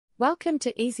Welcome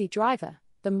to Easy Driver,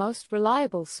 the most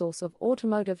reliable source of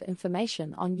automotive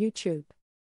information on YouTube.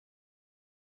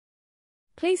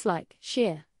 Please like,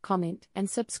 share, comment, and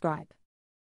subscribe.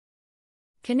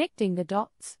 Connecting the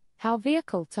dots: how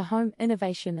vehicle-to-home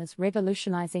innovation is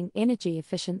revolutionizing energy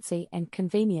efficiency and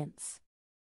convenience.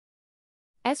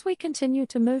 As we continue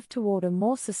to move toward a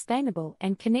more sustainable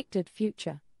and connected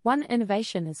future, one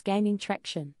innovation is gaining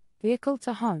traction: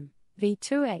 vehicle-to-home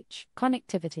 (V2H)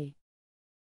 connectivity.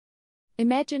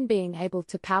 Imagine being able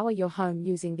to power your home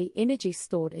using the energy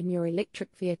stored in your electric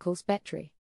vehicle's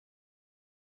battery.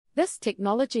 This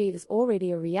technology is already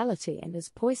a reality and is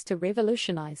poised to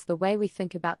revolutionize the way we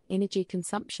think about energy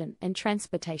consumption and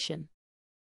transportation.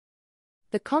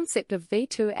 The concept of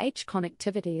V2H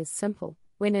connectivity is simple.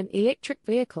 When an electric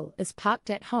vehicle is parked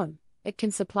at home, it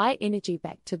can supply energy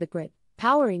back to the grid,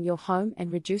 powering your home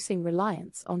and reducing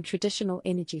reliance on traditional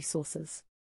energy sources.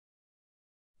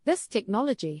 This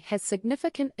technology has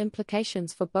significant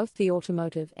implications for both the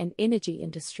automotive and energy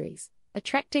industries,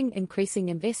 attracting increasing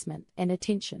investment and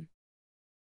attention.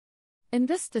 In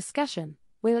this discussion,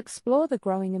 we'll explore the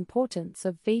growing importance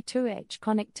of V2H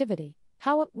connectivity,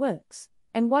 how it works,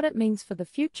 and what it means for the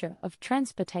future of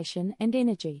transportation and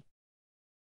energy.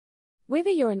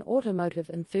 Whether you're an automotive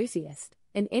enthusiast,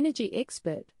 an energy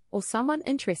expert, or someone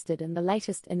interested in the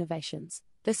latest innovations,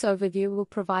 this overview will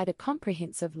provide a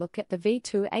comprehensive look at the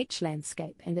V2H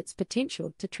landscape and its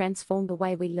potential to transform the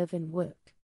way we live and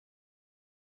work.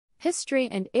 History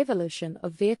and evolution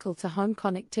of vehicle-to-home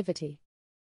connectivity.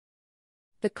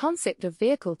 The concept of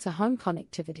vehicle-to-home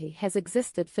connectivity has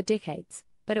existed for decades,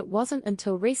 but it wasn't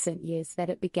until recent years that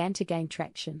it began to gain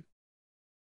traction.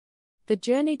 The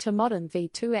journey to modern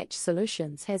V2H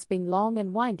solutions has been long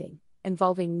and winding,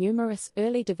 involving numerous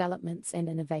early developments and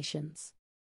innovations.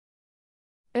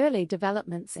 Early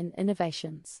developments and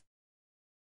innovations.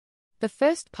 The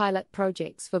first pilot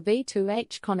projects for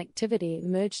V2H connectivity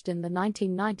emerged in the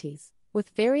 1990s, with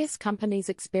various companies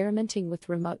experimenting with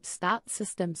remote start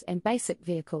systems and basic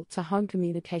vehicle-to-home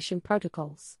communication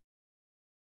protocols.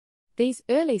 These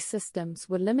early systems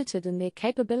were limited in their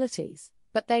capabilities,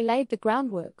 but they laid the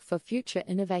groundwork for future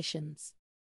innovations.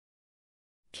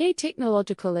 Key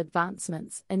technological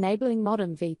advancements enabling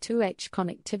modern V2H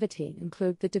connectivity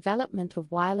include the development of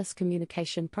wireless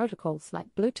communication protocols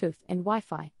like Bluetooth and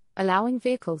Wi-Fi, allowing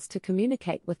vehicles to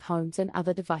communicate with homes and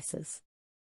other devices.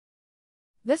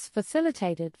 This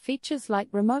facilitated features like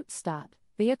remote start,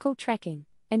 vehicle tracking,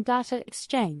 and data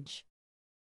exchange.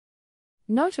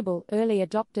 Notable early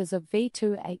adopters of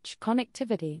V2H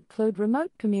connectivity include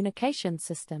remote communication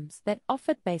systems that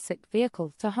offered basic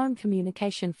vehicle-to-home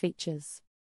communication features.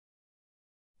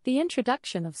 The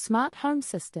introduction of smart home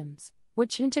systems,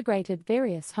 which integrated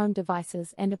various home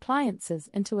devices and appliances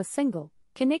into a single,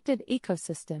 connected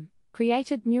ecosystem,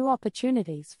 created new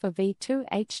opportunities for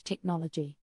V2H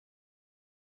technology.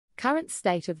 Current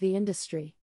state of the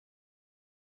industry.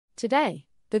 Today,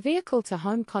 the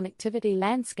vehicle-to-home connectivity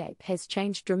landscape has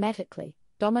changed dramatically,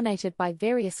 dominated by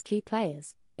various key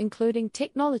players, including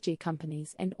technology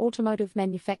companies and automotive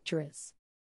manufacturers.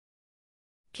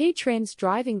 Key trends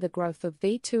driving the growth of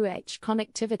V2H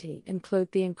connectivity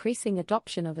include the increasing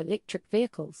adoption of electric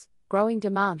vehicles, growing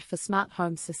demand for smart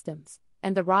home systems,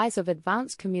 and the rise of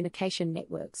advanced communication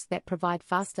networks that provide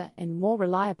faster and more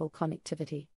reliable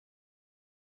connectivity.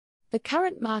 The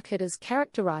current market is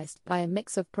characterized by a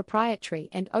mix of proprietary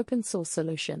and open-source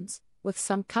solutions, with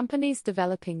some companies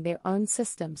developing their own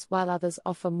systems while others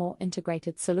offer more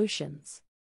integrated solutions.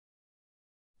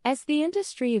 As the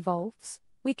industry evolves,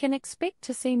 we can expect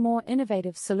to see more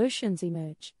innovative solutions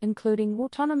emerge, including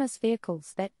autonomous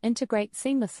vehicles that integrate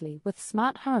seamlessly with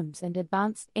smart homes and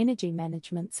advanced energy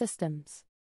management systems.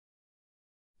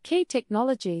 Key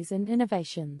technologies and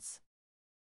innovations.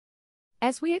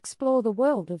 As we explore the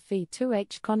world of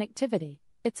V2H connectivity,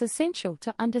 it's essential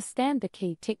to understand the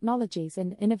key technologies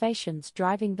and innovations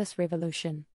driving this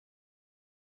revolution.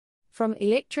 From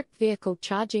electric vehicle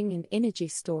charging and energy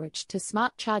storage to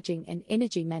smart charging and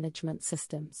energy management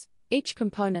systems, each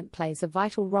component plays a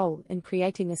vital role in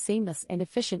creating a seamless and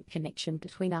efficient connection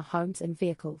between our homes and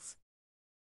vehicles.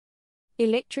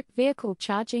 Electric vehicle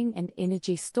charging and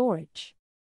energy storage.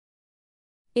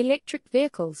 Electric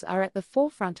vehicles are at the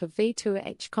forefront of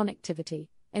V2H connectivity,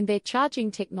 and their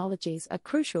charging technologies are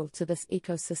crucial to this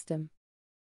ecosystem.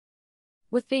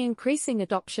 With the increasing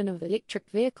adoption of electric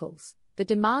vehicles, the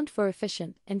demand for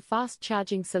efficient and fast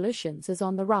charging solutions is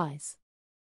on the rise.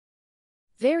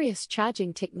 Various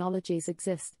charging technologies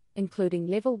exist, including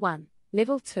Level 1,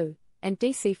 Level 2, and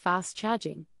DC fast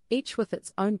charging, each with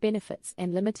its own benefits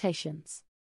and limitations.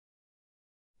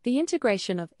 The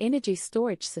integration of energy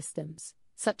storage systems,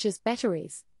 such as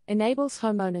batteries, enables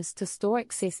homeowners to store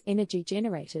excess energy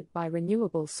generated by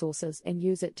renewable sources and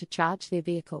use it to charge their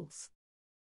vehicles.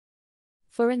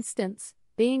 For instance,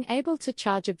 being able to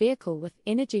charge a vehicle with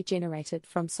energy generated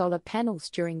from solar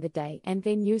panels during the day and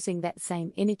then using that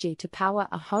same energy to power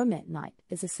a home at night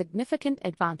is a significant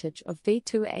advantage of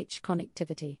V2H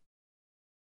connectivity.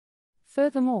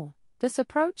 Furthermore, this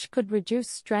approach could reduce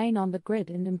strain on the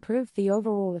grid and improve the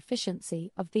overall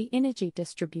efficiency of the energy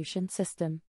distribution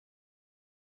system.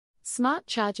 Smart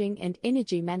charging and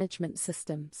energy management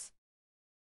systems.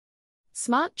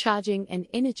 Smart charging and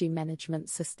energy management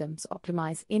systems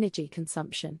optimize energy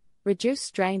consumption, reduce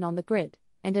strain on the grid,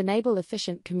 and enable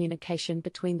efficient communication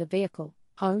between the vehicle,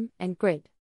 home, and grid.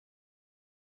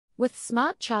 With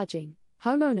smart charging,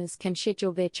 homeowners can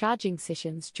schedule their charging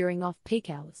sessions during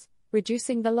off-peak hours,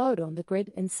 reducing the load on the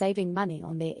grid and saving money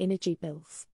on their energy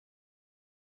bills.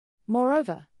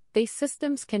 Moreover, these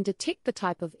systems can detect the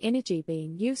type of energy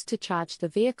being used to charge the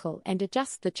vehicle and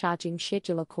adjust the charging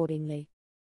schedule accordingly.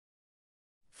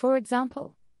 For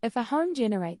example, if a home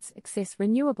generates excess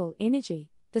renewable energy,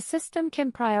 the system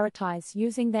can prioritize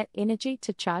using that energy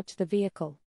to charge the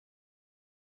vehicle.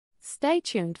 Stay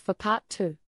tuned for Part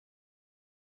 2.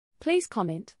 Please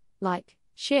comment, like,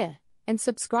 share, and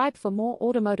subscribe for more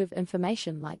automotive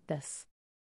information like this.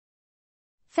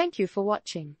 Thank you for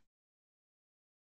watching.